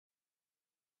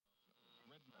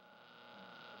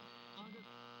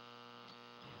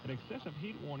an excessive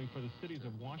heat warning for the cities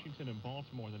of Washington and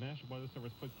Baltimore. The National Weather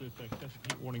Service puts this excessive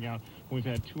heat warning out when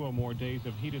we've had 2 or more days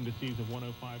of heat indices of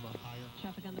 105 or higher.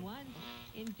 Traffic on the one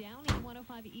in Downey, 105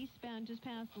 eastbound, just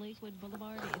past Lakewood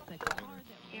Boulevard. It's a car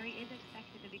that area is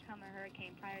expected to become a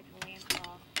hurricane prior to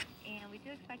landfall, and we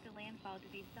do expect the landfall to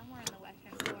be somewhere in the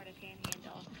western Florida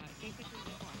Panhandle. Basically,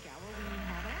 Galilee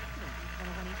had an accident.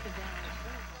 101 east of Valley.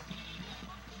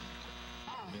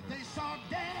 They saw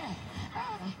dad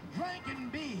drinking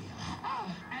beer,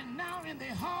 and now in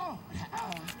their heart,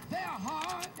 their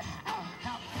heart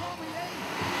have permeated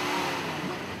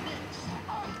wickedness.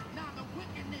 Now the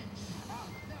wickedness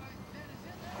that is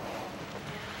in there.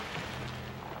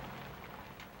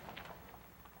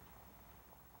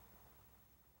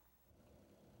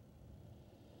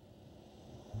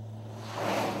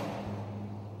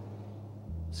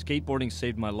 Skateboarding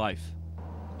saved my life.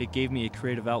 It gave me a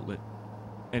creative outlet,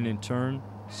 and in turn,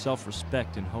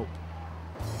 self-respect and hope.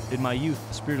 In my youth,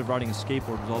 the spirit of riding a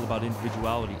skateboard was all about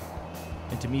individuality,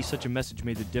 and to me such a message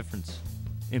made the difference,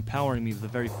 empowering me with a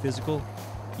very physical,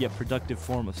 yet productive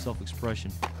form of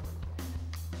self-expression.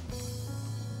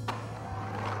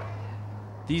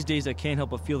 These days I can't help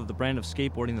but feel that the brand of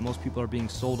skateboarding that most people are being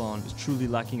sold on is truly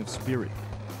lacking of spirit,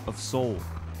 of soul.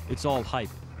 It's all hype,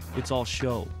 it's all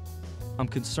show. I'm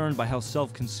concerned by how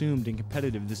self-consumed and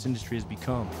competitive this industry has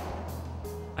become.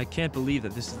 I can't believe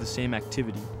that this is the same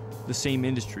activity, the same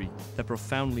industry, that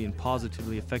profoundly and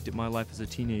positively affected my life as a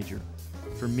teenager.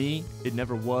 For me, it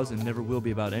never was and never will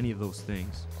be about any of those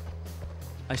things.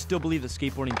 I still believe that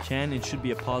skateboarding can and should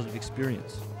be a positive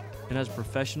experience, and as a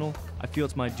professional, I feel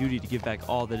it's my duty to give back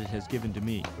all that it has given to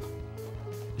me.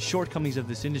 The shortcomings of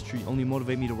this industry only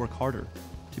motivate me to work harder,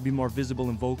 to be more visible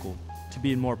and vocal, to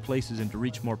be in more places and to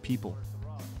reach more people.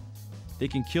 They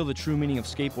can kill the true meaning of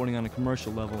skateboarding on a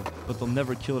commercial level, but they'll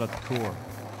never kill it at the core,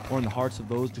 or in the hearts of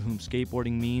those to whom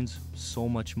skateboarding means so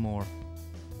much more.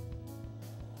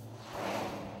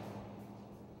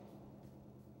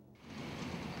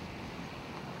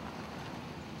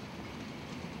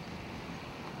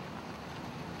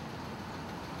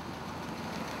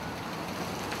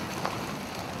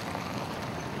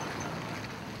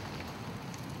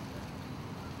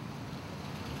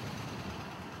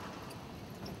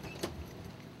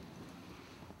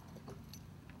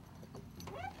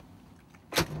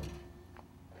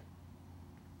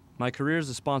 My career as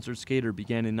a sponsored skater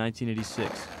began in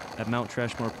 1986 at Mount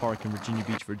Trashmore Park in Virginia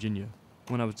Beach, Virginia,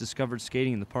 when I was discovered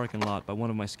skating in the parking lot by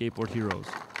one of my skateboard heroes,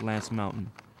 Lance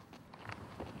Mountain.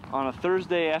 On a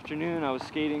Thursday afternoon, I was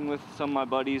skating with some of my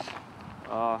buddies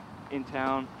in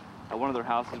town at one of their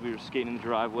houses. We were skating in the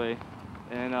driveway,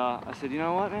 and I said, you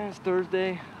know what, man, it's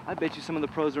Thursday. I bet you some of the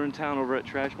pros are in town over at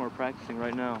Trashmore practicing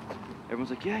right now. Everyone's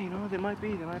like, yeah, you know, they might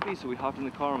be. So we hopped in the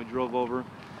car and we drove over,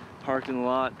 parked in the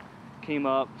lot, came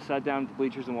up, sat down at the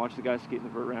bleachers and watched the guys skate in the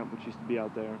vert ramp, which used to be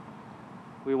out there.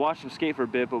 We watched them skate for a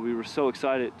bit, but we were so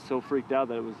excited, so freaked out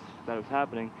that it was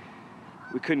happening.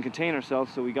 We couldn't contain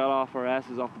ourselves, so we got off our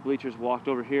asses off the bleachers, walked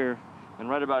over here, and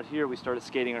right about here we started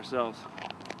skating ourselves,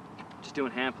 just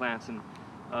doing hand plants. And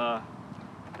I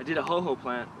did a ho-ho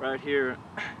plant right here,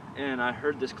 and I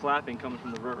heard this clapping coming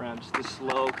from the vert ramp, just this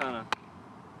slow kind of.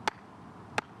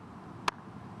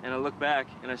 And I look back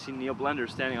and I see Neil Blender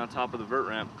standing on top of the vert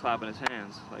ramp, clapping his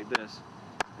hands like this,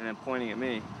 and then pointing at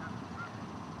me.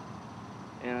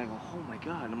 And I go, oh my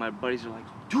God. And my buddies are like,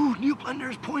 dude, Neil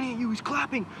Blender is pointing at you, he's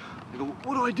clapping. I go,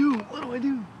 what do I do? What do I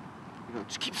do? I go,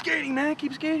 just keep skating, man,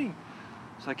 keep skating.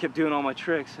 So I kept doing all my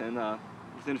tricks, and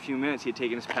within a few minutes he had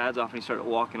taken his pads off and he started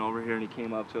walking over here, and he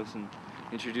came up to us and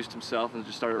introduced himself and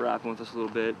just started rapping with us a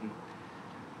little bit. And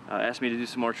asked me to do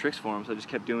some more tricks for him, so I just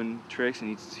kept doing tricks,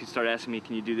 and he started asking me,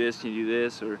 can you do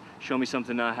this, or show me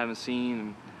something I haven't seen.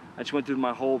 And I just went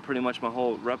through pretty much my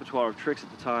whole repertoire of tricks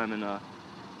at the time, and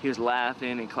he was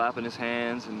laughing and clapping his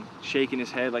hands and shaking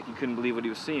his head like he couldn't believe what he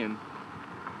was seeing.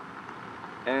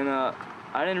 And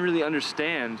I didn't really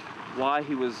understand why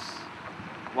he was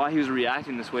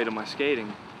reacting this way to my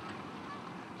skating.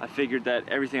 I figured that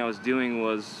everything I was doing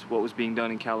was what was being done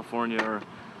in California, or,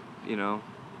 you know,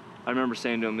 I remember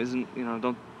saying to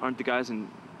him, aren't the guys in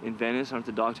Venice, aren't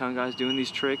the Dogtown guys doing these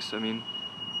tricks? I mean,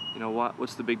 you know,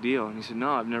 what's the big deal? And he said,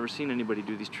 no, I've never seen anybody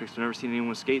do these tricks. I've never seen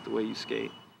anyone skate the way you skate.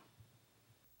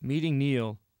 Meeting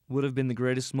Neil would have been the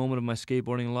greatest moment of my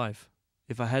skateboarding life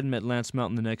if I hadn't met Lance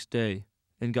Mountain the next day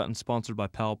and gotten sponsored by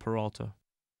Powell Peralta.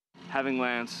 Having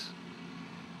Lance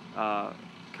kind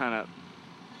of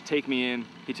take me in,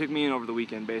 he took me in over the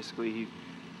weekend, basically.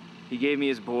 He gave me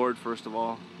his board, first of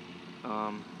all,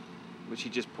 which he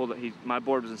just pulled. My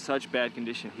board was in such bad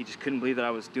condition. He just couldn't believe that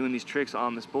I was doing these tricks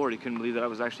on this board. He couldn't believe that I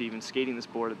was actually even skating this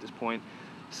board at this point.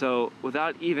 So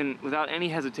without any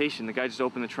hesitation, the guy just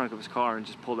opened the trunk of his car and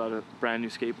just pulled out a brand new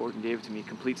skateboard and gave it to me,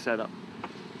 complete setup.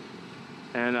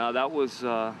 And that was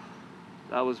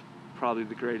probably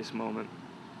the greatest moment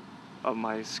of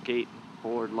my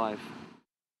skateboard life.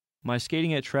 My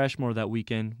skating at Trashmore that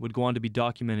weekend would go on to be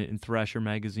documented in Thrasher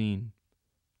magazine,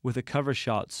 with a cover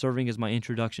shot serving as my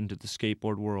introduction to the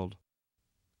skateboard world.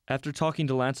 After talking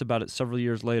to Lance about it several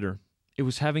years later, it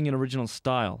was having an original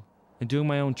style and doing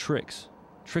my own tricks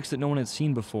that no one had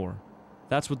seen before.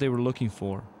 That's what they were looking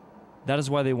for. That is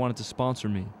why they wanted to sponsor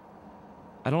me.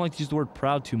 I don't like to use the word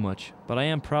proud too much, but I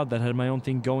am proud that I had my own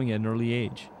thing going at an early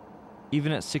age.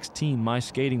 Even at 16, my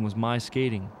skating was my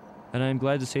skating, and I am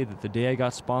glad to say that the day I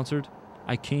got sponsored,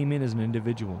 I came in as an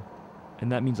individual,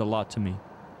 and that means a lot to me.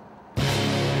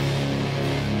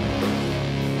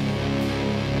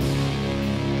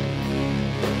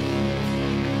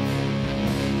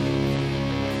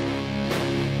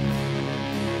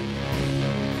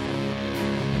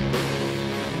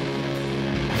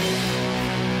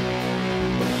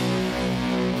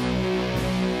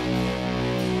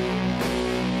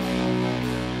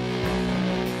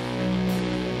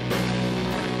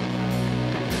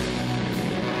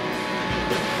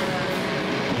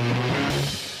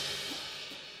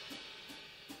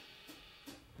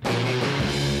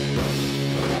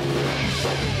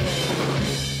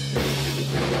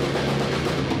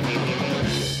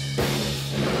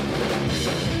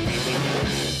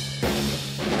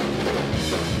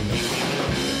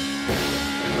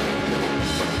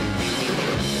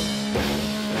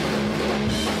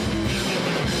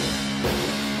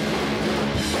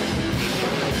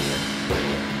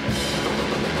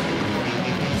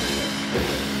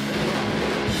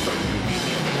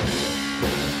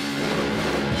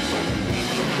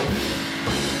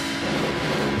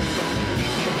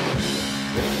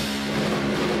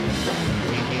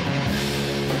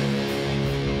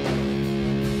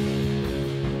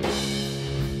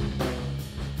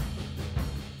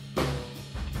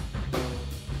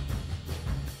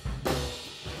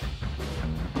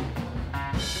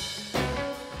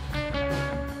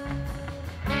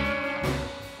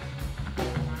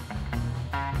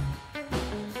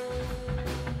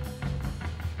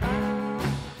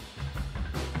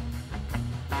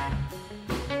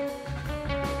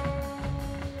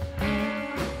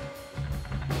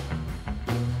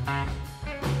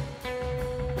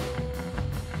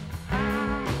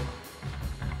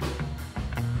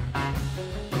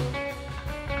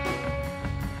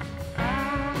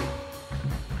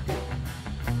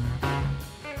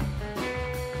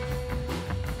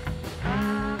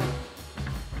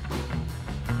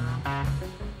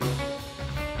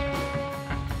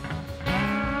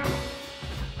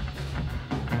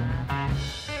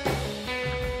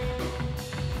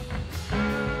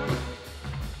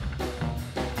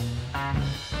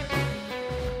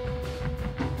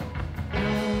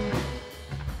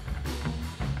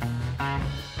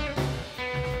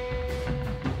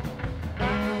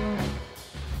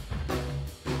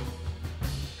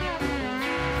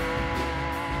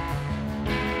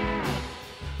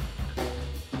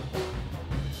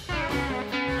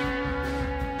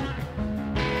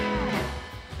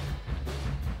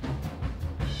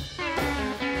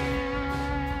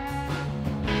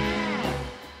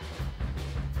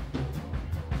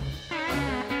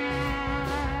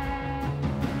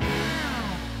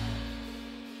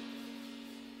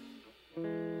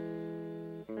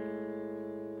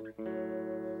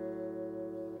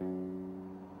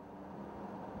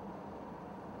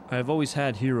 I have always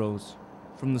had heroes,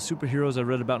 from the superheroes I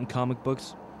read about in comic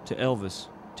books, to Elvis,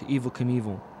 to Evel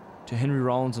Knievel, to Henry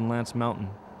Rollins and Lance Mountain.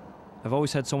 I've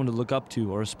always had someone to look up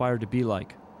to or aspire to be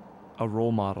like, a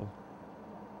role model.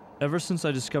 Ever since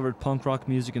I discovered punk rock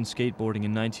music and skateboarding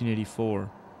in 1984,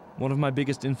 one of my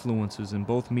biggest influences in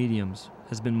both mediums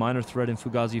has been Minor Threat and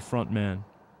Fugazi frontman,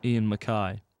 Ian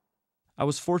MacKaye. I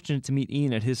was fortunate to meet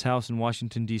Ian at his house in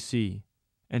Washington, D.C.,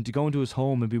 and to go into his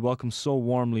home and be welcomed so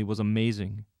warmly was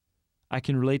amazing. I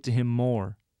can relate to him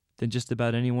more than just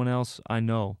about anyone else I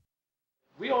know.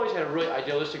 We always had a really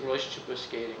idealistic relationship with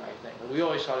skating, I think. We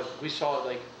always saw it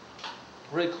like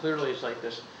really clearly as like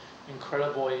this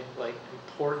incredibly like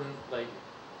important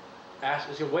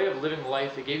it's a way of living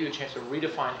life that gave you a chance to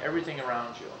redefine everything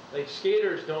around you. Like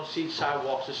skaters don't see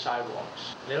sidewalks as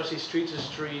sidewalks. They don't see streets as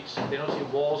streets. They don't see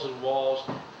walls as walls.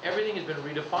 Everything has been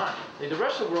redefined. Like the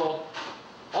rest of the world,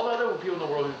 all the other people in the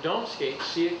world who don't skate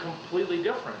see it completely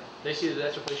different. They see that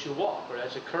that's a place you walk, or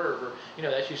that's a curve, or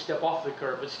that you step off the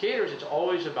curve. But skaters, it's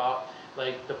always about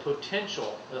like the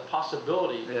potential, the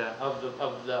possibility of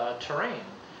the terrain,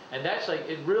 and that's like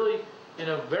it really, in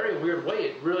a very weird way,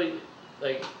 it really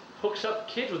like hooks up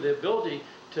kids with the ability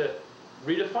to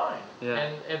redefine. Yeah.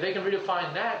 And if they can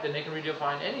redefine that, then they can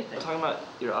redefine anything. Talking about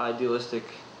your idealistic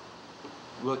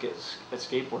look at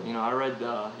skateboarding, you know, I read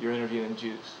your interview in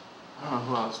Juice. I don't know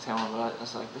who I was telling, but I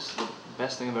was like, this is the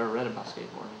best thing I've ever read about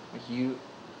skateboarding. Like, you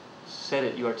said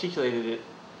it, you articulated it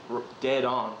dead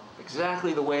on,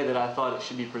 exactly the way that I thought it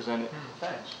should be presented.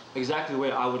 Thanks. Exactly the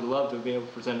way I would love to be able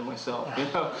to present it myself, you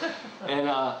know? And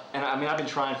I mean, I've been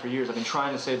trying for years. I've been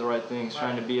trying to say the right things,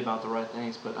 trying to be about the right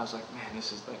things, but I was like, man,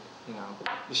 this is like, you know,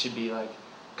 this should be like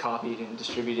copied and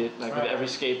distributed like with every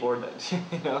skateboard that,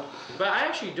 you know? But I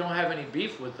actually don't have any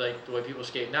beef with like the way people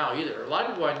skate now either. A lot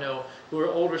of people I know who are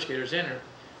older skaters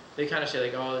they kind of say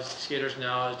like, oh, the skaters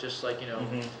now is just like, you know,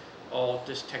 all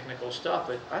just technical stuff.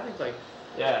 But I think like,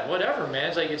 whatever,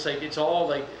 man. It's all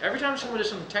like every time someone does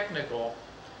something technical,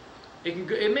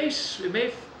 it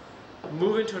may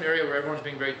move into an area where everyone's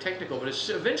being very technical, but it's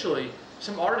eventually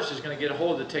some artist is going to get a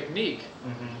hold of the technique,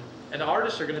 and the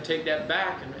artists are going to take that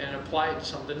back and apply it to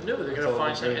something new. They're going to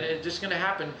find something, and it's just going to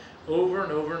happen over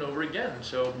and over and over again.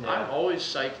 So I'm always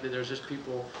psyched that there's just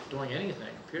people doing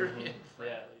anything, period.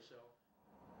 So.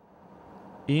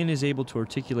 Ian is able to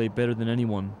articulate better than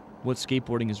anyone what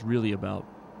skateboarding is really about.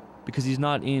 Because he's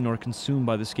not in or consumed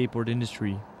by the skateboard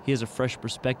industry, he has a fresh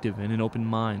perspective and an open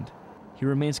mind. He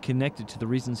remains connected to the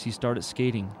reasons he started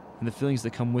skating and the feelings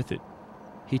that come with it.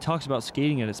 He talks about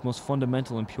skating at its most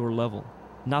fundamental and pure level,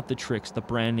 not the tricks, the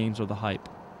brand names, or the hype,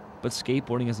 but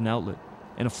skateboarding as an outlet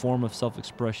and a form of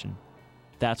self-expression.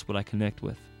 That's what I connect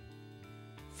with.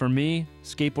 For me,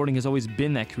 skateboarding has always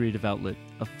been that creative outlet,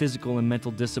 a physical and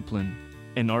mental discipline,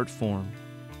 an art form.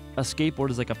 A skateboard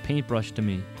is like a paintbrush to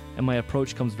me, and my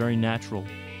approach comes very natural.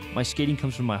 My skating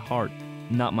comes from my heart,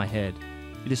 not my head.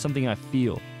 It is something I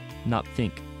feel, not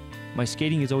think. My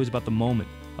skating is always about the moment,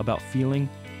 about feeling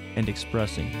and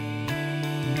expressing.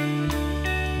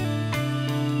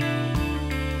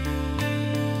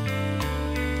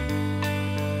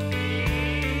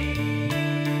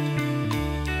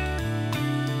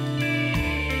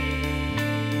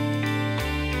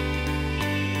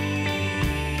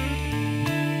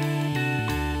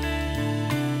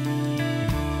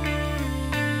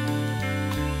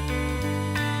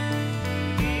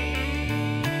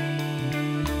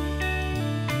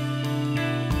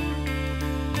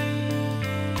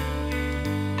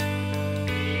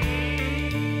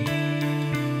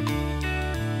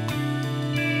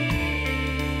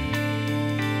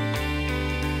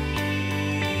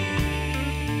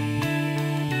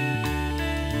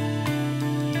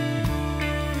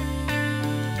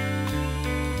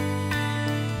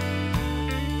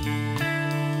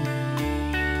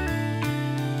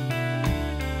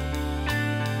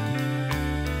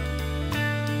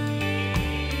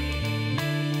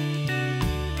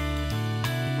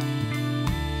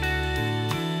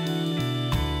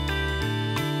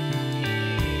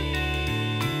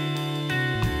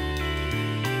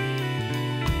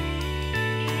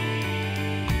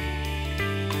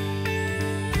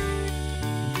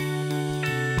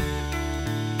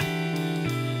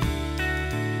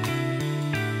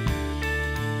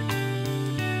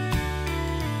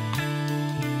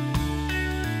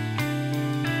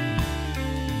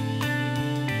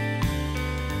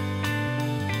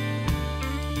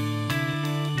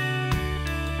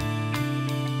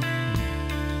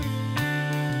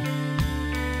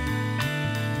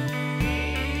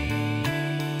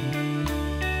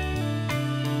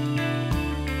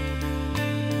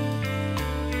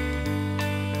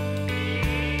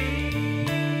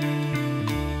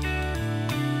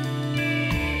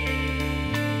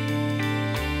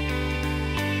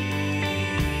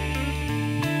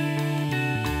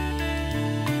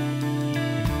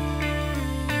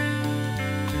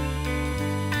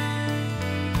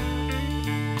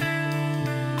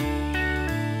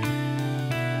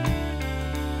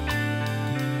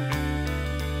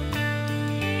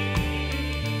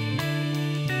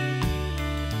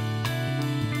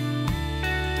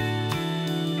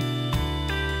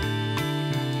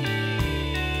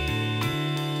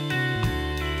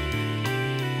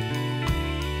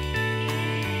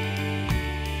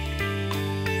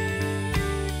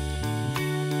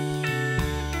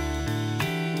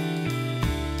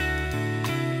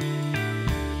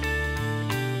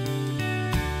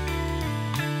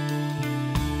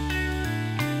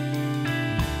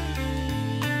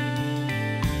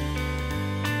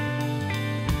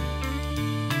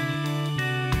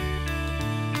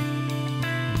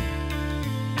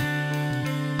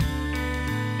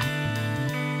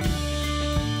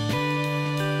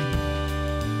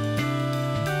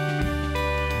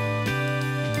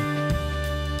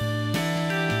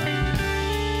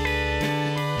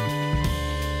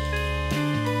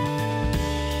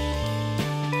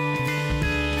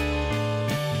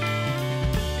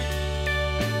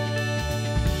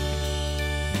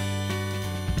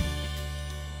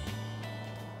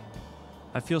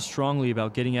 I feel strongly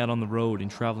about getting out on the road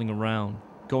and traveling around,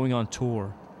 going on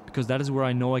tour, because that is where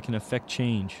I know I can affect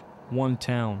change, one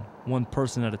town, one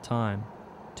person at a time.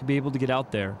 To be able to get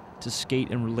out there, to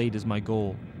skate and relate is my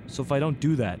goal. So if I don't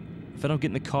do that, if I don't get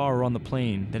in the car or on the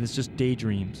plane, then it's just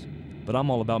daydreams. But I'm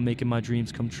all about making my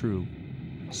dreams come true.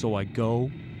 So I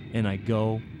go, and I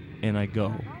go, and I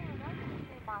go.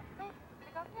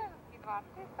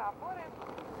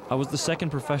 I was the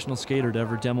second professional skater to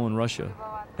ever demo in Russia,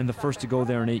 and the first to go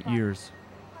there in 8 years.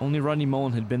 Only Rodney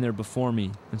Mullen had been there before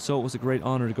me, and so it was a great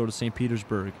honor to go to St.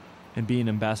 Petersburg and be an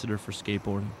ambassador for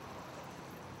skateboarding.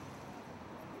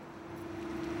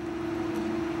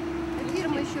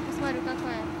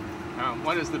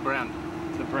 What is the brand?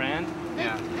 The brand?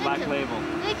 Yeah. Black Label.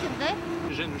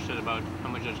 He's interested about how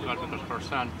much it's got because her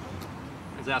son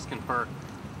is asking her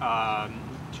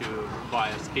to buy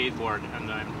a skateboard, and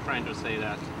I'm trying to say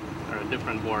that there are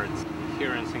different boards.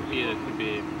 Here in St. Pete it could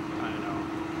be, I don't know,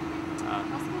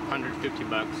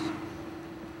 $150.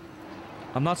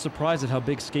 I'm not surprised at how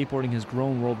big skateboarding has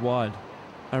grown worldwide.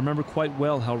 I remember quite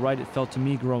well how right it felt to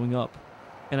me growing up.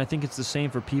 And I think it's the same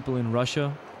for people in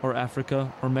Russia, or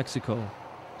Africa, or Mexico.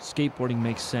 Skateboarding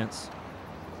makes sense.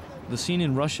 The scene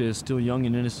in Russia is still young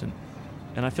and innocent,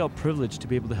 and I felt privileged to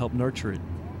be able to help nurture it.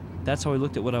 That's how I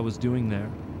looked at what I was doing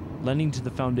there, lending to the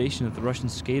foundation that the Russian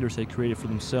skaters had created for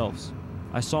themselves.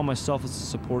 I saw myself as a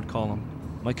support column.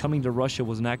 My coming to Russia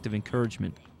was an act of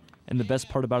encouragement, and the best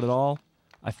part about it all,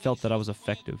 I felt that I was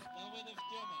effective.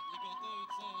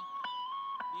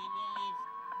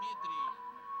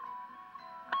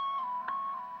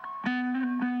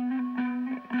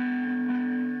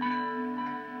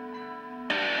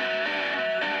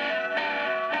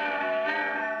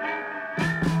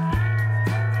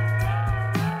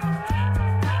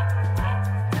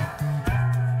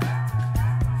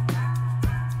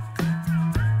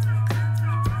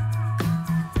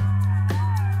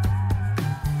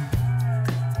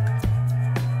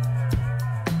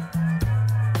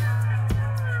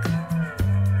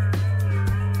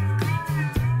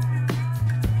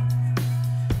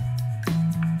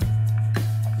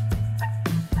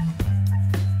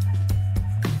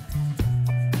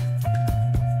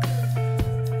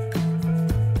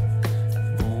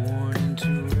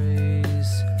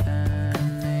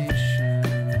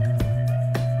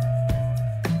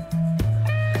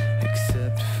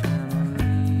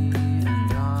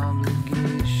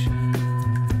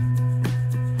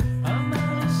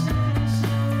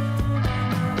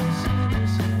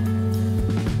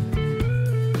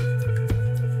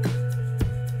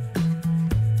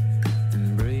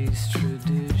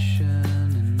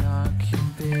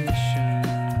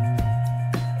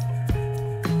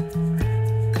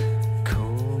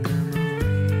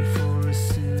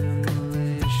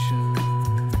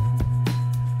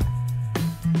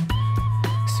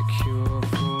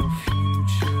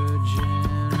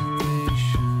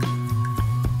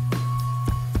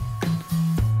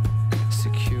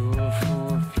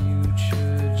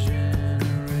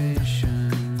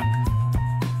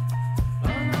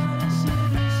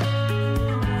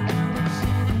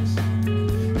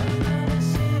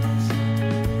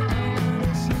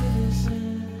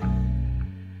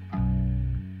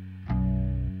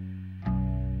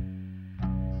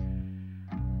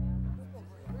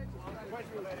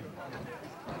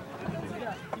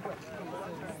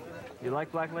 You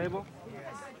like Black Label?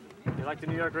 Yes. You like the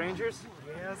New York Rangers?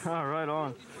 Yes. Oh, right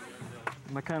on.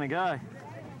 I'm my kind of guy.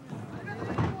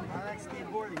 I like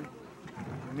skateboarding.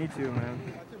 Me too, man.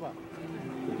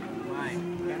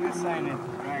 Mine. Can I sign it?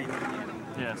 Right.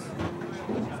 Yes.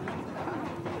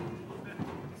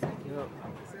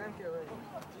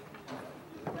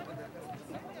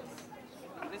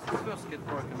 This is first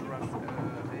skateboard in Russia.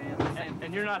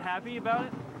 And you're not happy about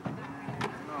it?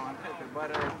 No, I'm happy,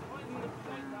 but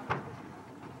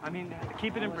I mean,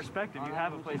 keep it in perspective. You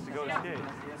have a place to go to skate.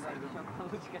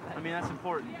 I mean, that's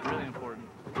important, really important.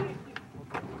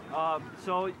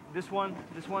 So this one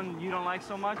you don't like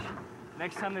so much?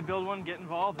 Next time they build one, get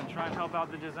involved and try and help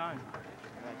out the design.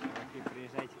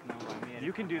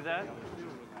 You can do that.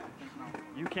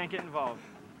 You can't get involved.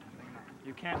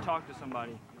 You can't talk to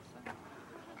somebody.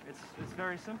 It's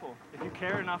very simple. If you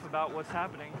care enough about what's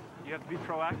happening, you have to be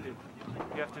proactive.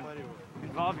 You have to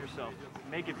involve yourself,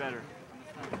 make it better.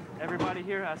 Everybody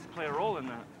here has to play a role in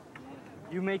that.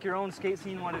 You make your own skate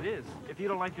scene what it is. If you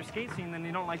don't like your skate scene, then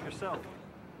you don't like yourself.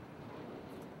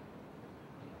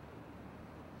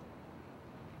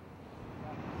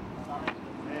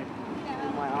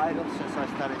 My idol since I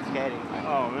started skating.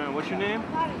 Oh man, what's your name?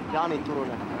 Jani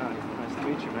Turunen. Nice to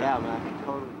meet you, man. Yeah, man.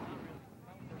 Totally.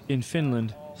 In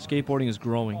Finland, skateboarding is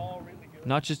growing,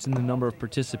 not just in the number of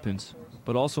participants, but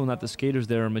but also in that the skaters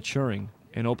there are maturing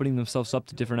and opening themselves up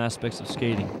to different aspects of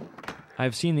skating. I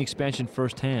have seen the expansion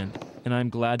firsthand, and I am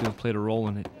glad to have played a role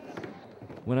in it.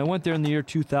 When I went there in the year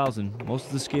 2000, most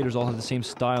of the skaters all had the same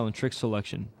style and trick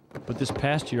selection, but this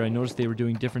past year I noticed they were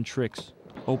doing different tricks,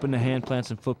 open to hand plants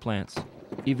and foot plants,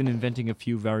 even inventing a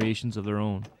few variations of their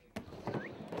own.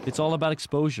 It's all about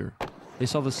exposure. They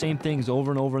saw the same things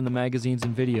over and over in the magazines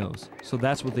and videos, so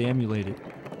that's what they emulated.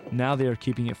 Now they are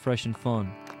keeping it fresh and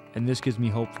fun, and this gives me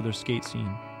hope for their skate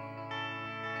scene.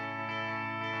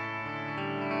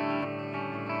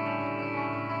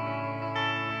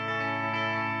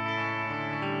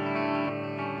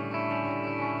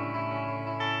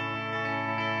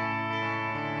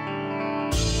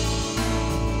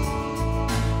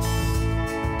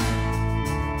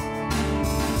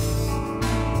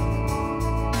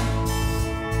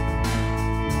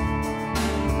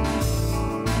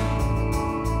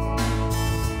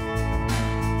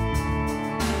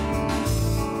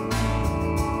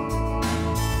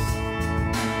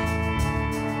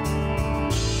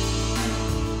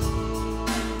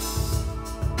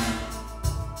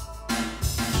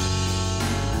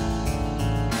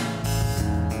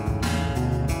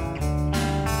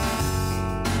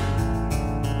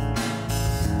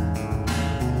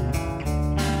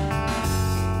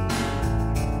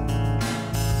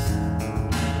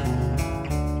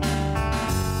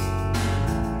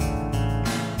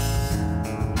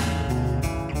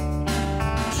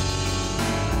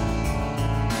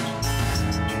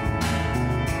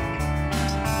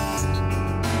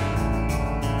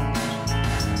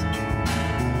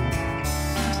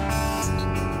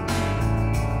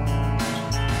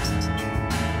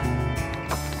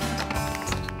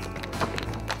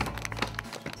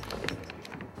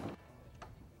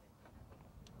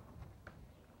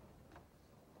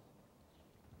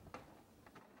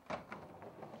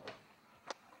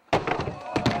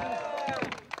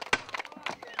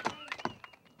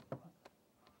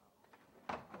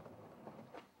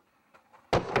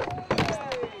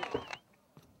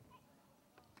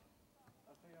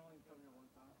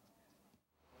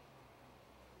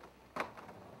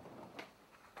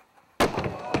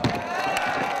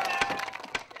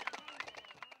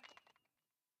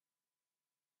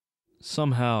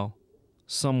 Somehow,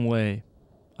 some way,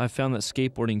 I've found that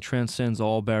skateboarding transcends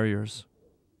all barriers.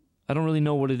 I don't really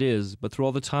know what it is, but through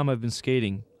all the time I've been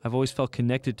skating, I've always felt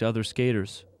connected to other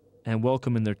skaters and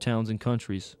welcome in their towns and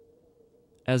countries.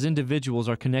 As individuals,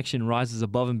 our connection rises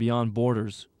above and beyond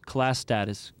borders, class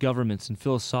status, governments, and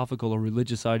philosophical or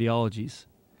religious ideologies.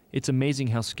 It's amazing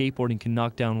how skateboarding can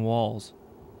knock down walls.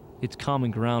 It's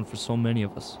common ground for so many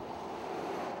of us.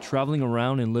 Traveling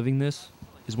around and living this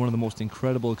is one of the most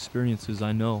incredible experiences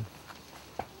I know.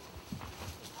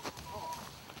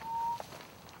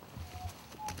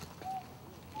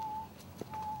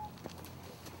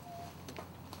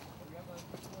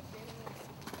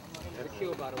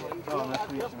 Oh, nice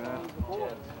to meet you, man.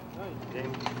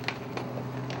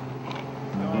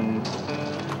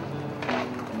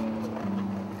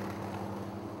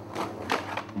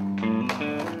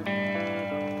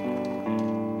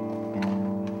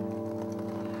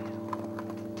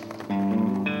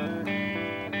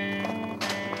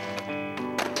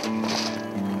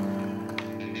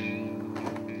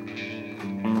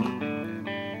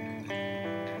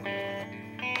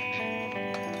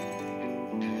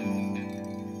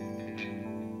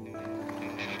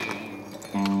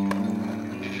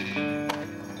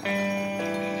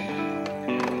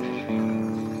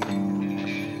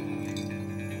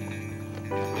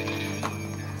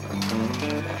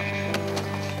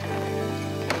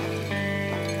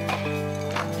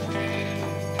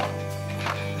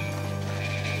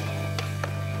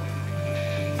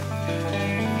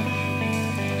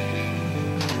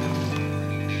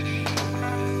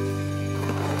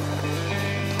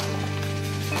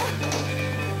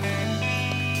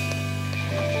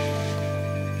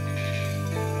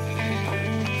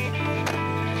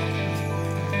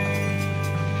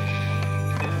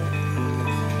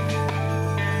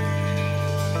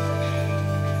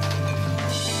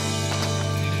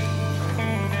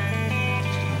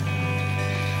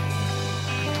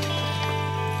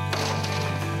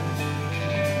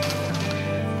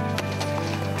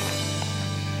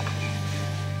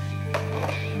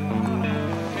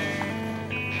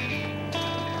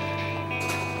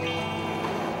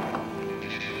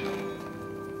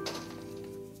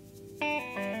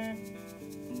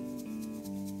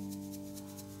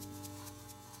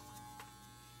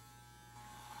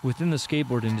 Within the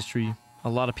skateboard industry, a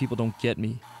lot of people don't get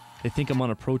me. They think I'm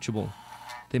unapproachable.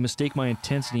 They mistake my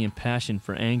intensity and passion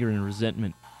for anger and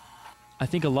resentment. I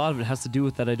think a lot of it has to do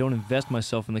with that I don't invest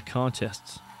myself in the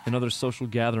contests and other social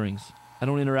gatherings. I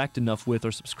don't interact enough with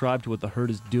or subscribe to what the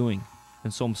herd is doing,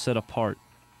 and so I'm set apart.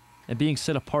 And being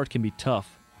set apart can be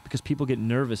tough, because people get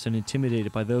nervous and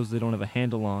intimidated by those they don't have a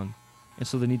handle on, and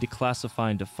so they need to classify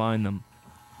and define them.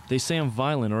 They say I'm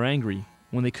violent or angry,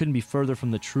 when they couldn't be further from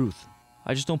the truth.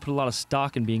 I just don't put a lot of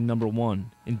stock in being number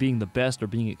one, in being the best or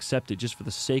being accepted just for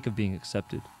the sake of being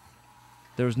accepted.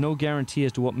 There is no guarantee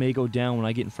as to what may go down when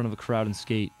I get in front of a crowd and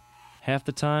skate. Half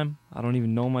the time, I don't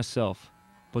even know myself.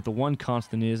 But the one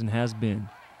constant is and has been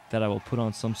that I will put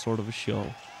on some sort of a show.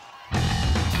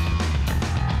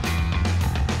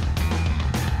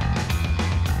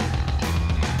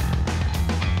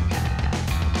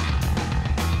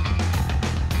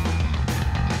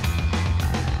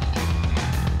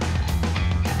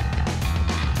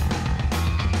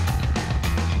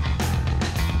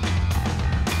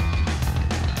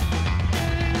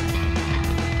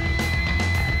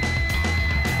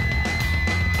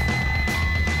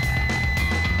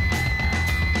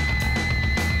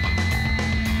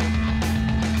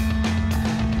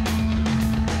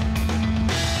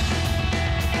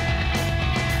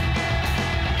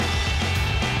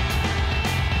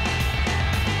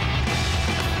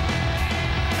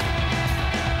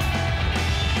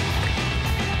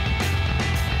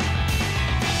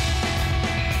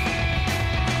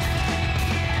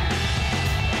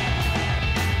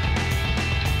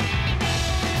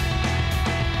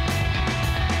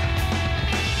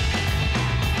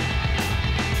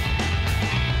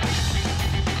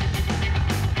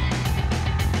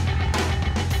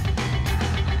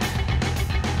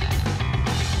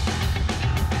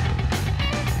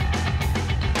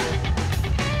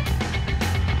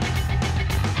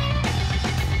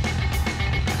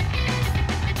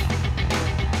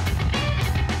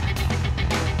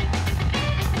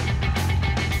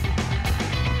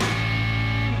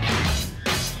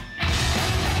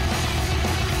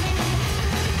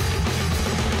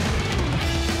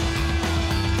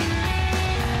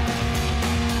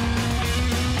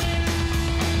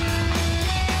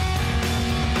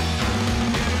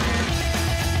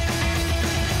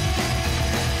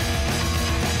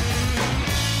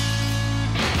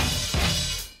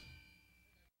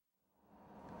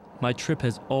 My trip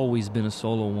has always been a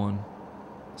solo one.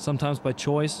 Sometimes by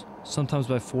choice, sometimes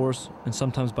by force, and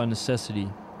sometimes by necessity.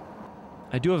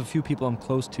 I do have a few people I'm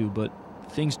close to, but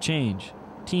things change,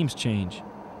 teams change,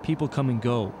 people come and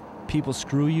go, people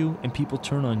screw you, and people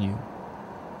turn on you.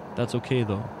 That's okay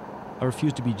though. I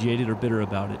refuse to be jaded or bitter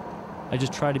about it. I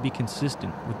just try to be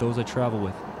consistent with those I travel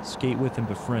with, skate with, and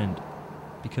befriend,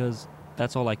 because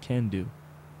that's all I can do.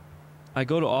 I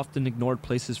go to often ignored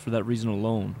places for that reason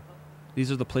alone. These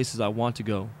are the places I want to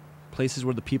go, places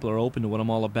where the people are open to what I'm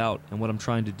all about and what I'm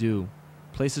trying to do,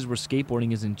 places where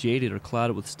skateboarding isn't jaded or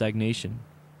clouded with stagnation.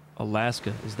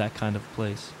 Alaska is that kind of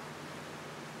place.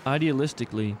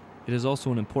 Idealistically, it is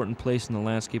also an important place in the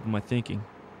landscape of my thinking.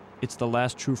 It's the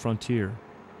last true frontier,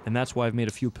 and that's why I've made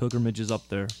a few pilgrimages up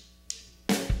there.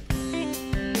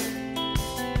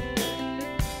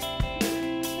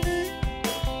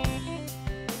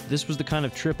 This was the kind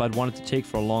of trip I'd wanted to take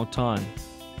for a long time.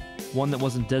 One that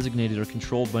wasn't designated or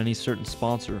controlled by any certain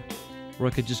sponsor, where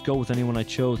I could just go with anyone I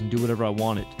chose and do whatever I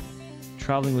wanted.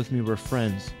 Traveling with me were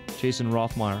friends, Jason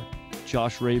Rothmeyer,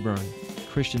 Josh Rayburn,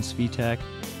 Christian Svitak,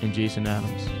 and Jason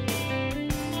Adams.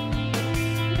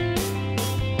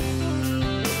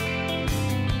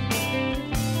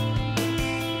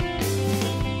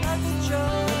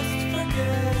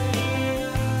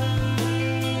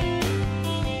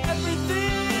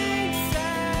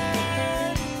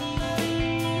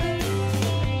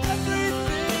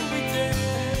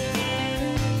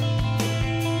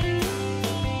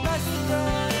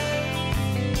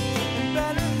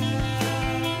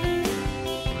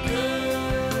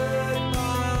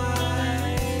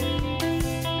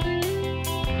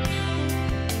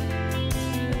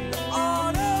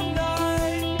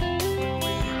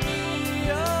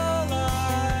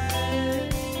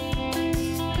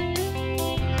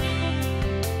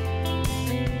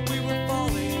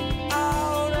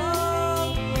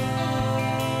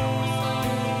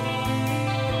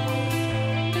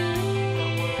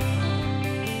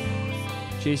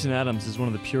 Jason Adams is one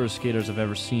of the purest skaters I've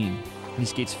ever seen, and he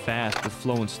skates fast with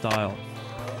flow and style.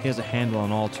 He has a handle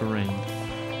on all terrain.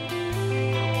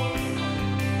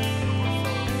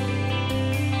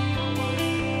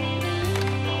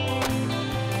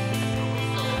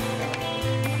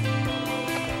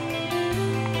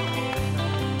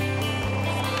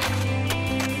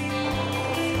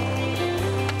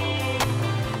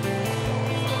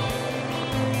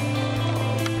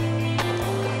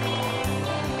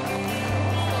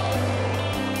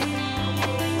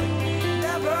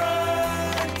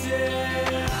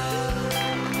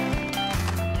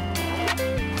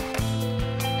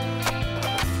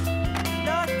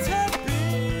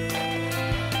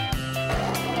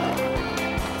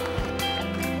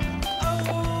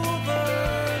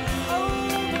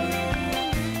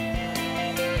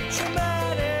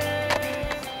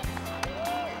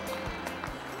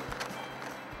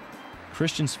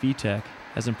 Christian Svitek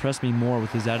has impressed me more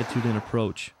with his attitude and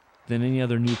approach than any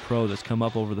other new pro that's come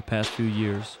up over the past few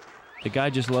years. The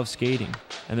guy just loves skating,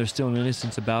 and there's still an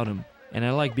innocence about him, and I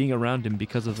like being around him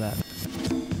because of that.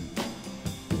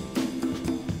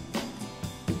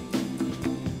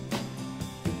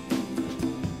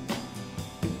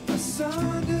 I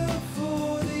signed up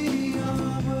for the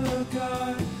armor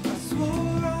guard. I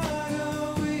swore I'd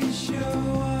always show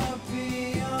up,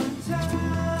 be on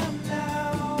time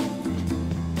now.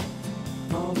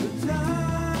 All the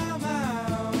time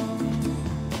out,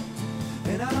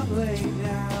 and I'm late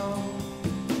now.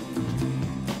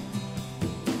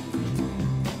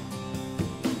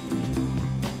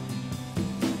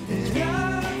 And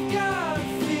I've got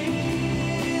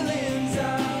feelings I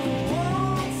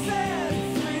won't set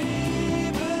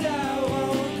free, but I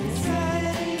won't say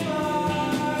anymore,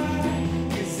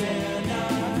 'cause they're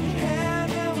not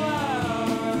handle,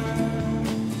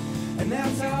 and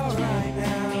that's alright now.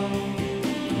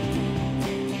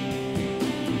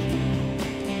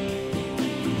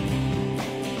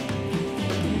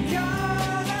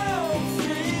 Got no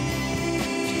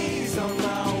freeze on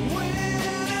my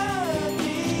winter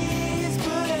knees,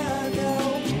 but I know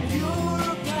you're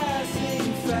a passing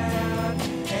fad,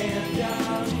 and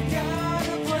I've got a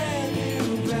brand new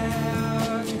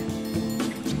bag.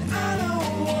 I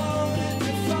don't want to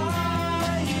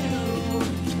define you,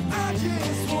 I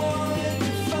just want to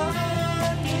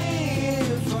define me,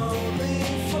 if only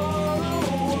for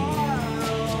a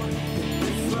while,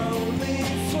 if only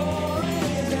for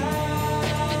it all.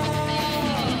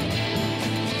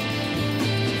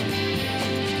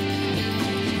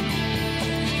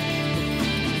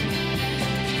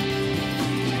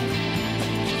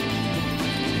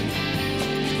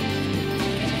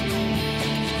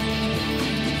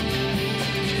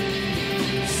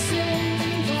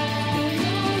 Save all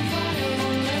your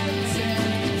violence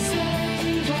and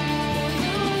save all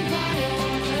your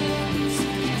violence.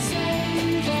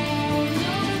 Save all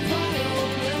your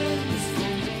violence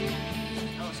for me.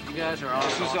 You guys are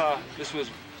awesome. This was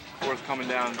worth coming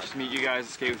down just to meet you guys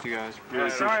and skate with you guys. Really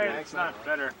Sorry, appreciate it. it's not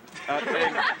better.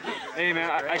 Hey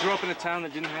man, I grew up in a town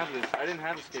that didn't have this. I didn't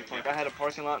have a skate park. I had a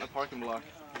parking lot and a parking block.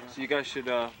 So you guys should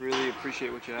really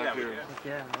appreciate what you have here.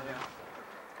 Yeah.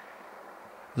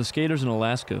 The skaters in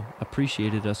Alaska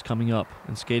appreciated us coming up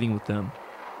and skating with them.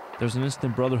 There's an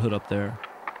instant brotherhood up there,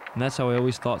 and that's how I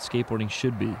always thought skateboarding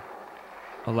should be.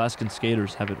 Alaskan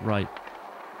skaters have it right.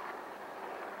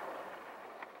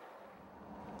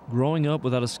 Growing up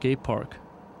without a skate park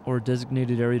or a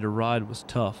designated area to ride was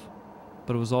tough,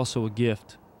 but it was also a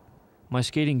gift. My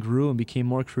skating grew and became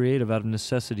more creative out of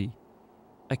necessity.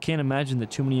 I can't imagine that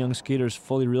too many young skaters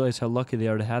fully realize how lucky they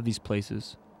are to have these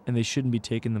places, and they shouldn't be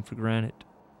taking them for granted.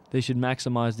 They should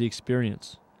maximize the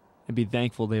experience and be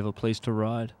thankful they have a place to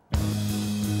ride.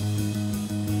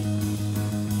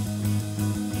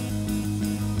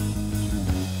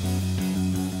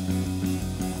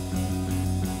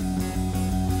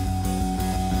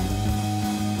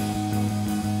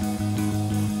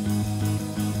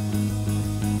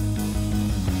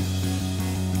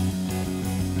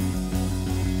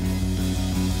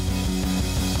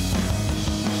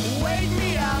 Wake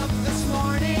me up this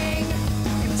morning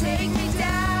and take me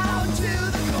down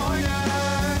to the corner,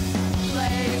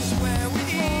 place where we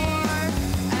eat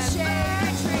and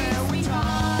shake where we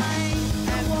dine,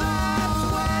 and that's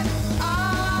when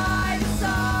I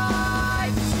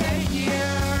decide to stay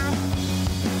here.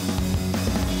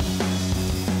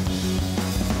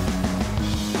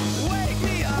 Wake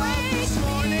me up this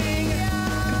morning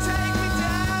and take me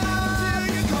down to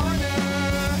your corner,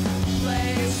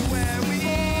 place where we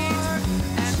eat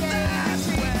and that's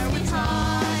where we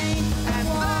dine, and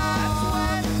that's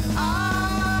when I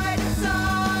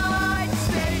decide to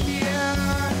stay here.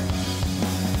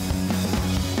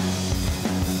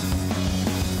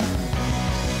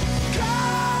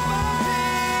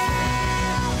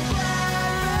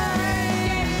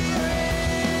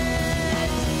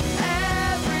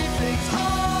 Everything's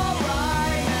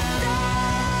alright now.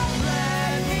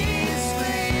 Let me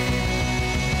sleep.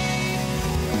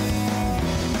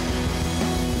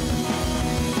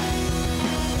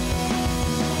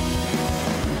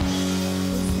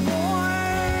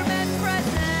 Warm and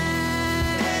present.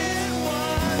 It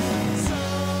was so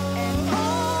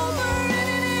over in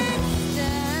an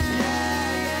instant.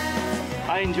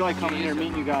 I enjoy coming here and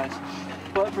meeting you guys.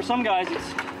 But for some guys,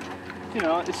 it's, you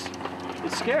know, it's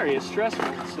scary, it's stressful.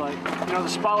 It's like, you know, the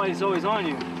spotlight is always on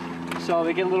you. So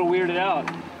they get a little weirded out.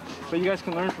 But you guys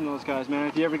can learn from those guys, man.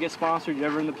 If you ever get sponsored, you're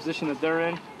ever in the position that they're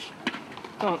in,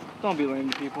 don't be lame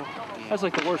to people. That's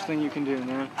like the worst thing you can do,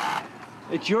 man.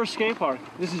 It's your skate park.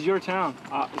 This is your town.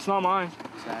 It's not mine.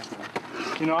 Exactly.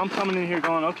 You know, I'm coming in here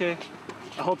going, okay,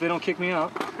 I hope they don't kick me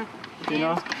out. You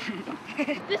know?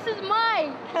 This is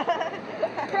my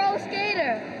pro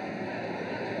skater.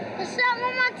 It's not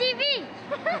on my TV.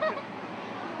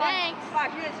 Thanks.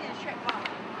 Watch, you're gonna see the trick. Watch.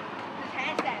 His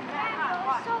handstand.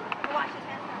 Watch. Watch his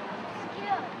handstand.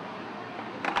 Skill.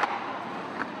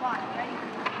 Watch, ready?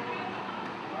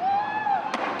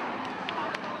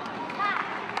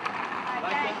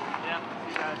 Like it? Yeah.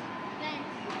 See you guys. Thanks.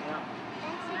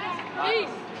 Yeah.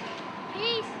 Peace.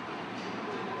 Peace.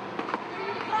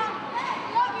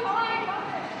 Love you, man.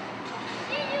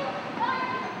 See you.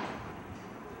 Bye.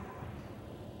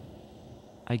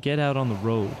 I get out on the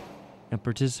road and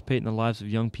participate in the lives of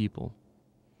young people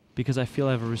because I feel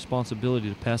I have a responsibility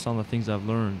to pass on the things I've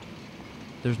learned.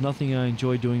 There's nothing I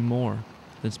enjoy doing more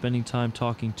than spending time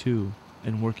talking to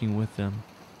and working with them.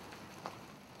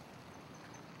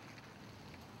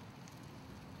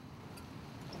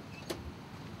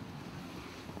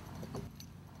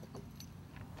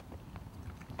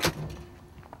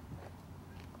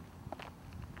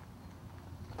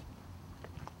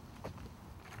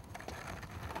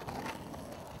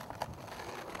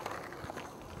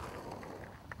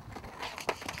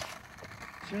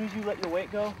 As soon as you let your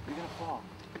weight go, you're gonna fall.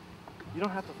 You don't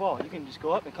have to fall. You can just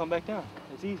go up and come back down.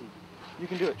 It's easy. You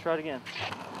can do it. Try it again. You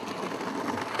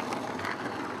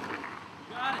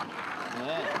got it.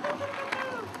 Yeah.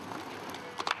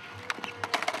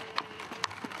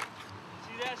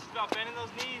 See that? It's about bending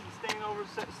those knees and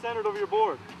staying centered over your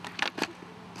board.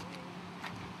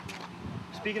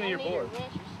 Speaking of your board.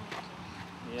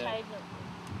 Yeah.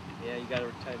 Yeah, you gotta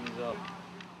tighten these up.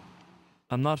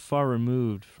 I'm not far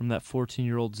removed from that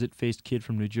 14-year-old zit-faced kid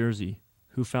from New Jersey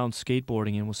who found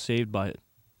skateboarding and was saved by it.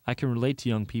 I can relate to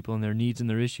young people and their needs and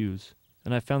their issues,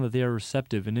 and I found that they are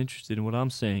receptive and interested in what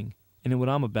I'm saying and in what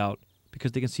I'm about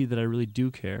because they can see that I really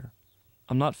do care.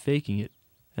 I'm not faking it,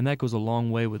 and that goes a long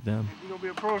way with them. You're gonna be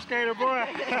a pro skater, boy. All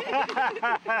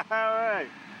right.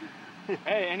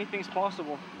 Hey, anything's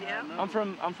possible. Yeah. I'm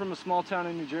from a small town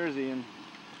in New Jersey, and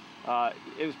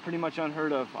it was pretty much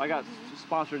unheard of. I got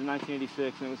sponsored in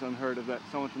 1986, and it was unheard of that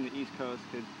someone from the East Coast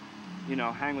could, you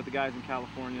know, hang with the guys in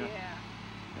California. Yeah.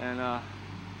 And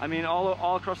I mean,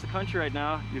 all across the country right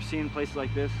now, you're seeing places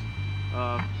like this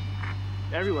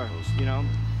everywhere. You know,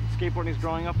 skateboarding is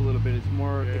growing up a little bit. It's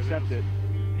more accepted.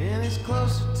 And it's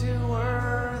closer to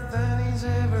Earth than he's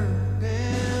ever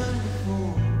been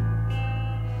before.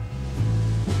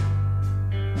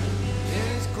 And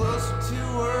it's closer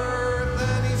to Earth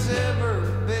than he's ever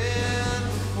been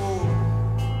before.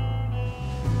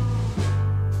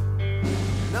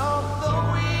 And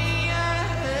although we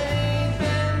ain't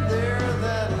been there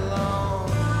that long,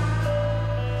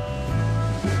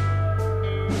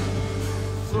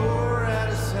 the floor at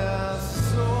his house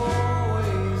is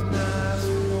always nice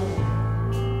and warm.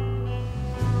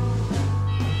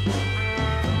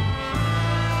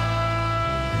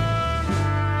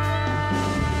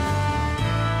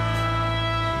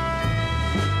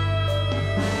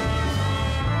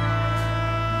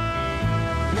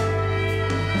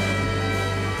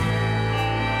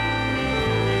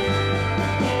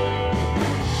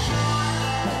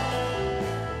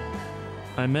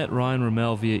 I met Ryan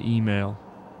Rommel via email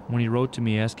when he wrote to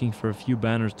me asking for a few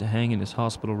banners to hang in his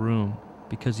hospital room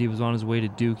because he was on his way to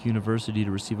Duke University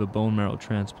to receive a bone marrow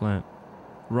transplant.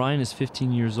 Ryan is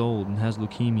 15 years old and has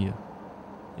leukemia.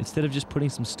 Instead of just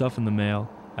putting some stuff in the mail,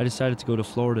 I decided to go to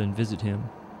Florida and visit him.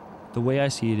 The way I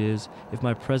see it is, if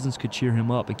my presence could cheer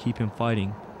him up and keep him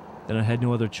fighting, then I had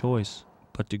no other choice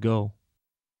but to go.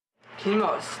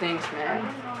 Chemo stinks, man.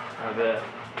 I bet.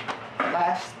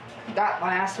 That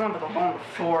last one, but the one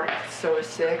before, it's so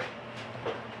sick.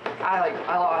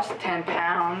 I lost 10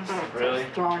 pounds. Really?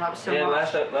 Throwing up so yeah,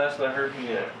 much. last I heard from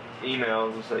your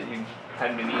email was that you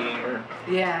hadn't been eating or...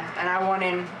 Yeah, and I went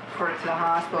in to the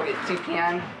hospital, get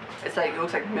CPN. It's like, it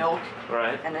looks like milk.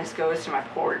 Right. And this goes to my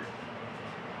port.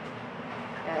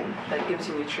 And that gives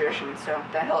you nutrition, so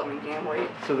that helped me gain weight.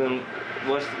 So then,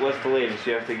 what's the latest?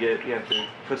 You have to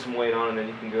put some weight on and then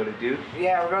you can go to Duke?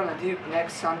 Yeah, we're going to Duke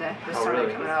next Sunday. This Sunday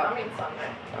really? coming up.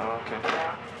 Sunday. Oh, okay.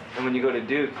 Yeah. And when you go to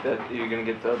Duke, you're gonna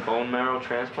get the bone marrow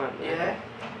transplant? Yeah.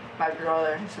 My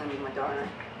brother is gonna be my donor.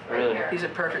 Really? He's a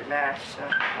perfect match, so.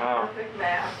 Wow. Perfect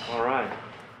match. All right.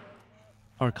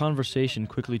 Our conversation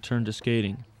quickly turned to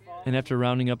skating, and after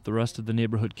rounding up the rest of the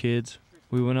neighborhood kids,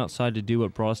 we went outside to do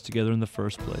what brought us together in the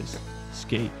first place,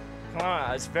 skate. Come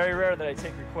on, it's very rare that I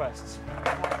take requests.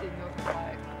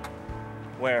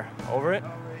 Where? Over it?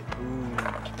 Ooh.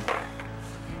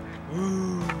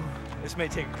 Ooh. This may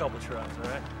take a couple tries,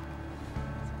 all right?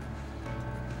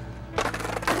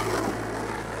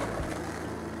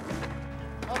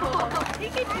 He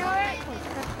can do it.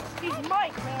 He's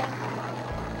Mike, man.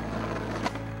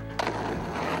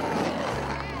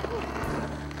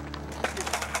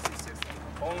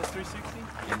 Only 360?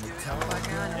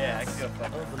 Yeah, I can go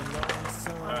fuck.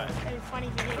 Alright. It'd be funny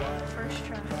if you hit it on the first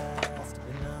try.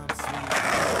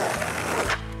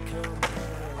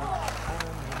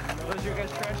 What is your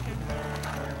guys' trash can?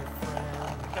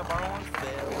 Can I borrow one?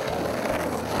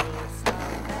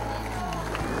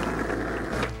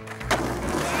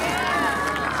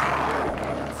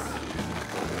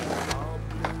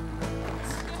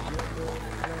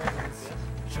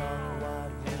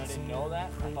 I didn't know that.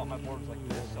 I thought my board was like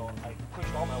this, so I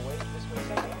pushed all my weight this way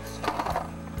second.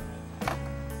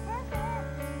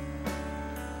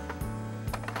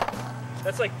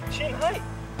 That's like chin height.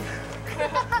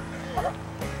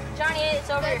 Johnny, it's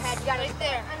over your head. You got it right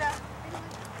there. I know.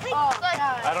 Oh, God.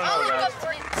 I don't know, guys.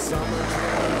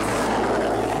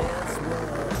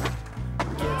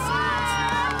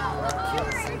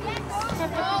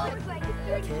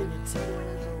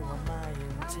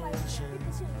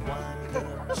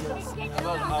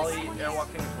 I'll eat and walk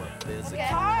in the foot.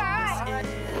 All right.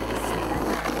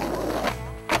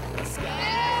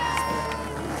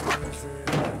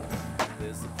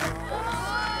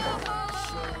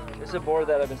 This is a board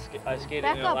that I skated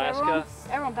Back in up, Alaska,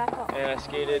 everyone back up. and I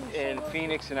skated in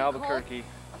Phoenix and Albuquerque.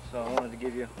 So I wanted to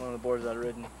give you one of the boards I've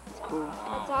ridden. It's cool.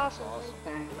 That's awesome.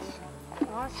 Thanks.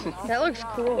 Awesome. That looks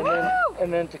cool.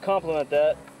 And then to complement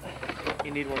that,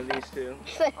 you need one of these too.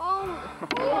 Oh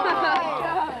my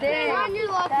God. Dang. On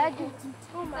your left.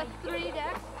 Oh my. That's 3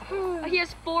 decks. Oh, he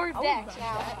has 4 decks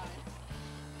now.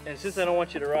 And since I don't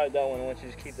want you to ride that one, I want you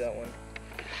to just keep that one.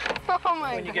 Oh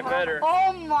my God. When you get better.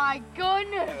 Oh my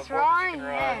goodness, Ryan.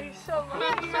 Ride. He's so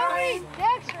many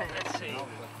decks. Let's see.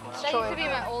 That used to be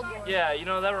my old one. Yeah, you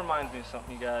know, that reminds me of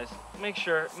something, you guys. Make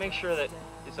sure that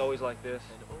it's always like this.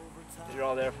 That you're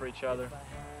all there for each other.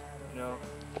 You know,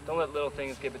 don't let little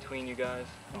things get between you guys.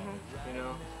 You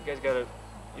know, you guys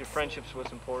your friendship's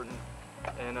what's important.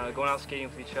 And going out skating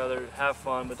with each other, have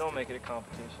fun, but don't make it a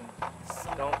competition.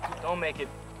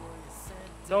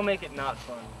 Don't make it not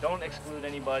fun. Don't exclude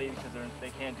anybody because they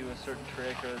can't do a certain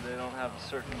trick or they don't have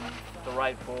the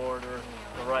right board or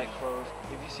the right clothes.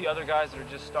 If you see other guys that are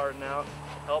just starting out,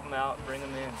 help them out, bring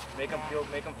them in, make them feel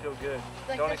good.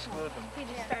 Like Don't this exclude them. He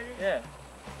just started. Yeah,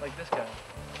 like this guy.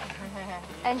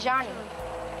 And Johnny.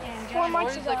 4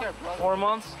 months ago. 4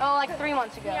 months? Oh, like 3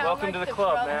 months ago. Yeah, welcome to the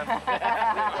club, man. A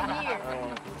year. I don't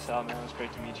want to put this out, man. It was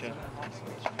great to meet you.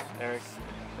 Eric.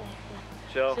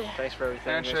 Joe, thanks for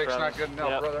everything. Handshake's not good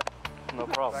enough, brother. No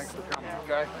problem. Thanks for coming,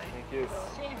 okay? Thank you.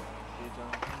 See you. See you,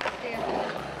 John.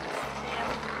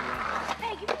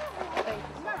 Hey, give me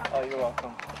that. Oh, you're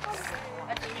welcome.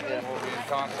 Yeah, we'll be in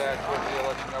contact with you,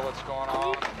 let you know what's going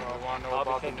on. I want to know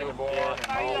about the new board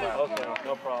and all that. Okay,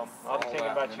 no problem. I'll be thinking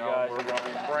about you guys. We're going to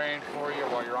be praying for you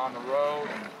while you're on the road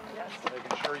and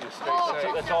making sure you stay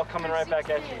safe. It's all coming right back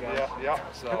at you guys. Yeah,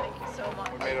 so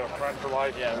we made it a friend for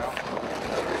life. Yeah. You know?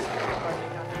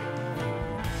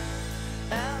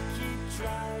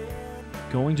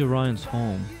 Going to Ryan's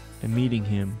home and meeting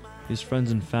him, his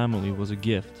friends and family was a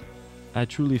gift. I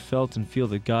truly felt and feel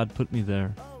that God put me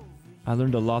there. I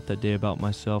learned a lot that day about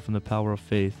myself and the power of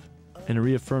faith, and it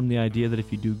reaffirmed the idea that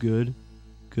if you do good,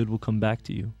 good will come back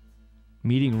to you.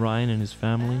 Meeting Ryan and his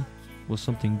family was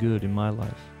something good in my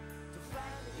life.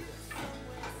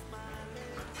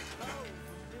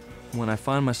 When I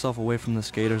find myself away from the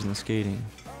skaters and the skating,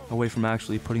 away from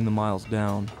actually putting the miles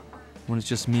down, when it's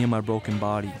just me and my broken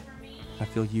body, I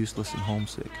feel useless and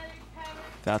homesick.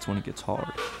 That's when it gets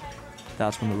hard.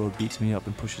 That's when the road beats me up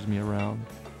and pushes me around.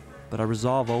 But I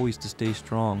resolve always to stay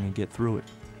strong and get through it,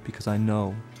 because I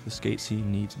know the skate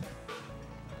scene needs me.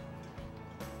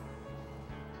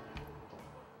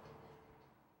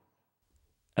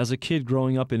 As a kid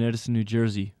growing up in Edison, New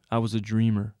Jersey, I was a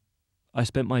dreamer. I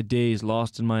spent my days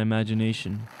lost in my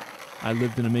imagination. I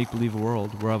lived in a make-believe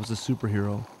world where I was a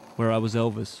superhero, where I was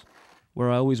Elvis, where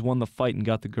I always won the fight and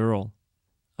got the girl.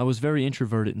 I was very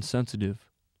introverted and sensitive.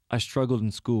 I struggled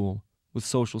in school, with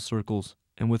social circles,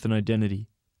 and with an identity.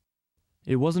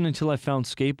 It wasn't until I found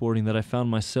skateboarding that I found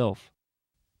myself.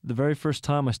 The very first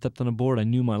time I stepped on a board, I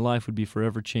knew my life would be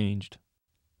forever changed.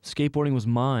 Skateboarding was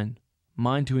mine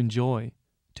to enjoy,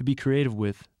 to be creative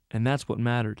with, and that's what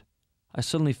mattered. I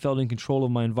suddenly felt in control of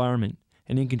my environment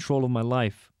and in control of my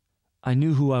life. I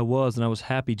knew who I was and I was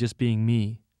happy just being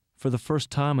me. For the first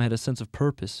time I had a sense of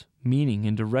purpose, meaning,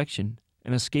 and direction,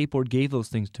 and a skateboard gave those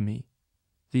things to me.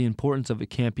 The importance of it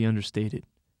can't be understated,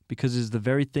 because it is the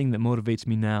very thing that motivates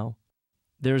me now.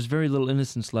 There is very little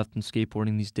innocence left in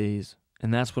skateboarding these days,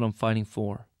 and that's what I'm fighting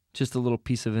for. Just a little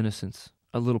piece of innocence,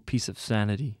 a little piece of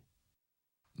sanity.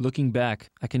 Looking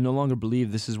back, I can no longer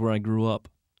believe this is where I grew up,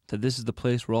 that this is the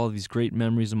place where all of these great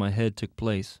memories in my head took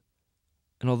place.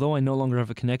 And although I no longer have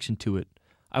a connection to it,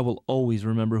 I will always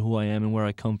remember who I am and where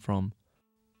I come from.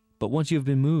 But once you have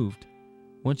been moved,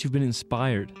 once you've been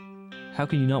inspired, how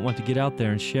can you not want to get out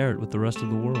there and share it with the rest of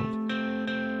the world?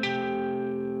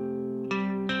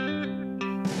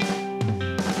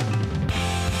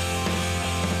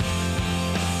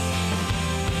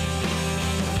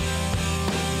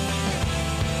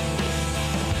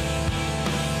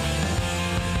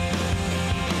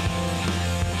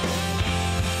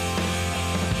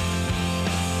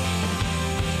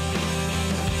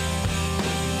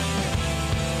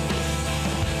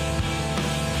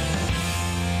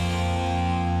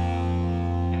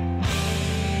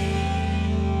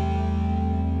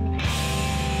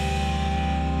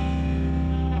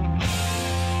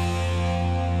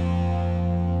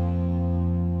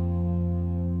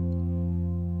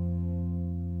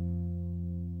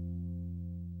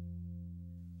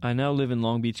 I now live in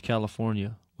Long Beach,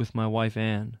 California, with my wife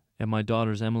Anne and my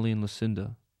daughters Emily and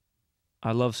Lucinda.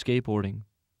 I love skateboarding.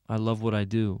 I love what I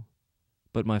do.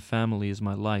 But my family is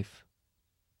my life.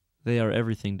 They are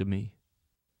everything to me.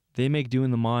 They make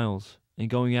doing the miles and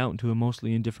going out into a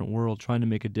mostly indifferent world trying to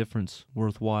make a difference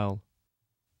worthwhile.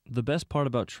 The best part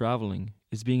about traveling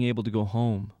is being able to go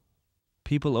home.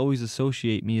 People always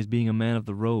associate me as being a man of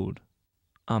the road.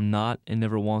 I'm not and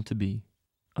never want to be.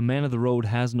 A man of the road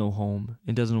has no home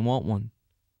and doesn't want one.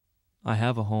 I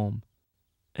have a home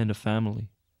and a family,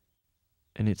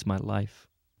 and it's my life.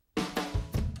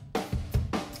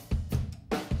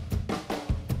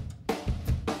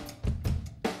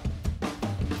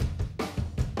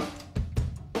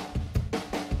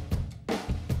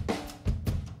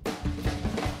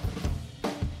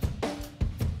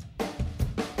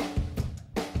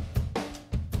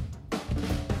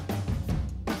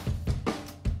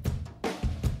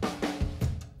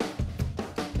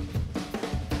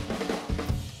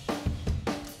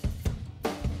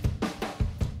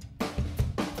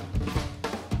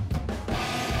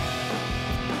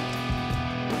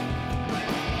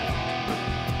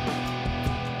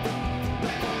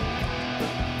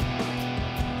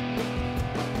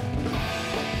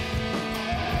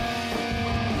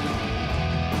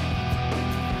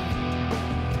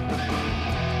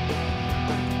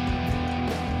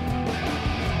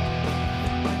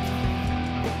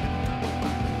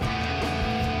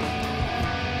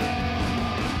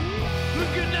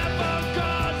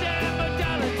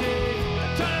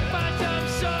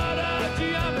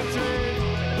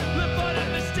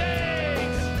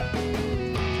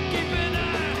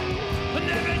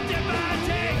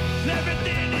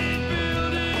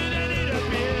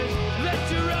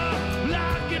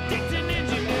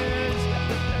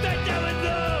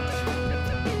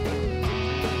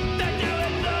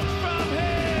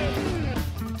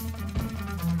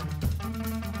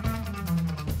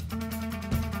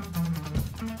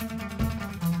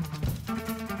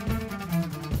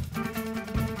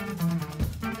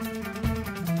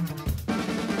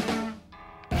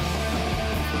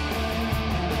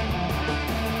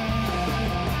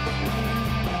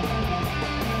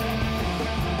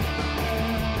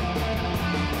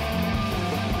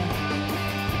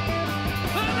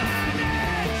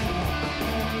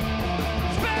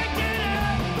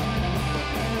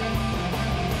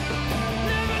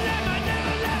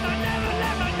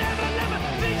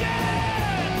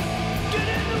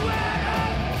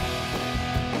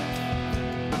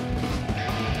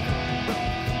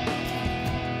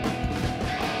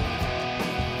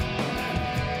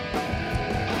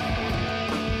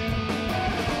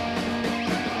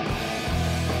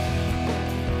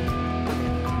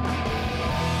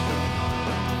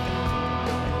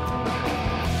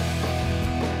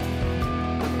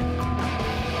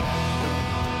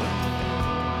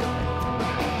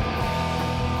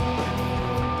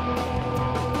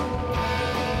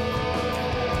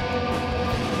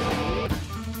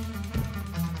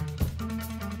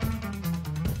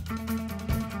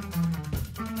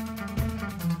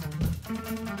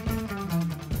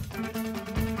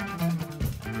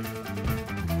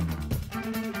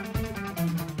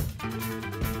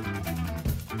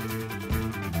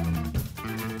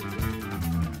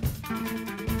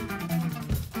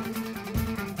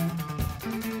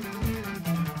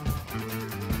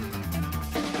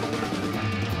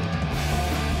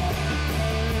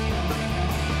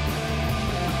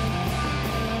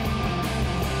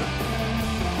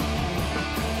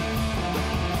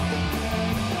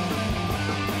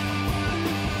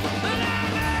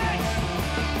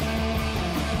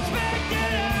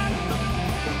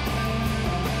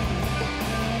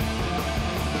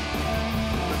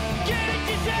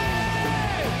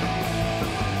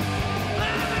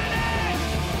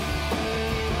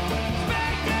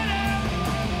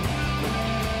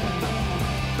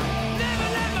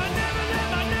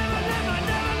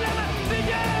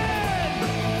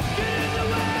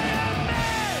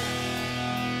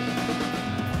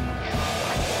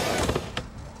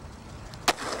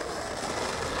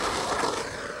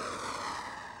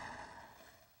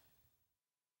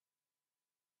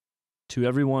 To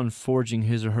everyone forging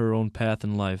his or her own path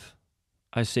in life,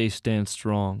 I say stand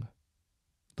strong.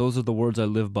 Those are the words I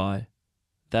live by.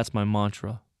 That's my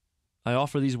mantra. I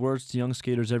offer these words to young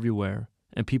skaters everywhere,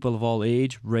 and people of all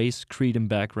age, race, creed, and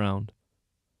background.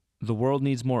 The world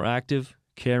needs more active,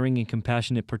 caring, and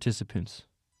compassionate participants.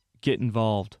 Get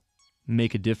involved.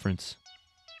 Make a difference.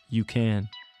 You can.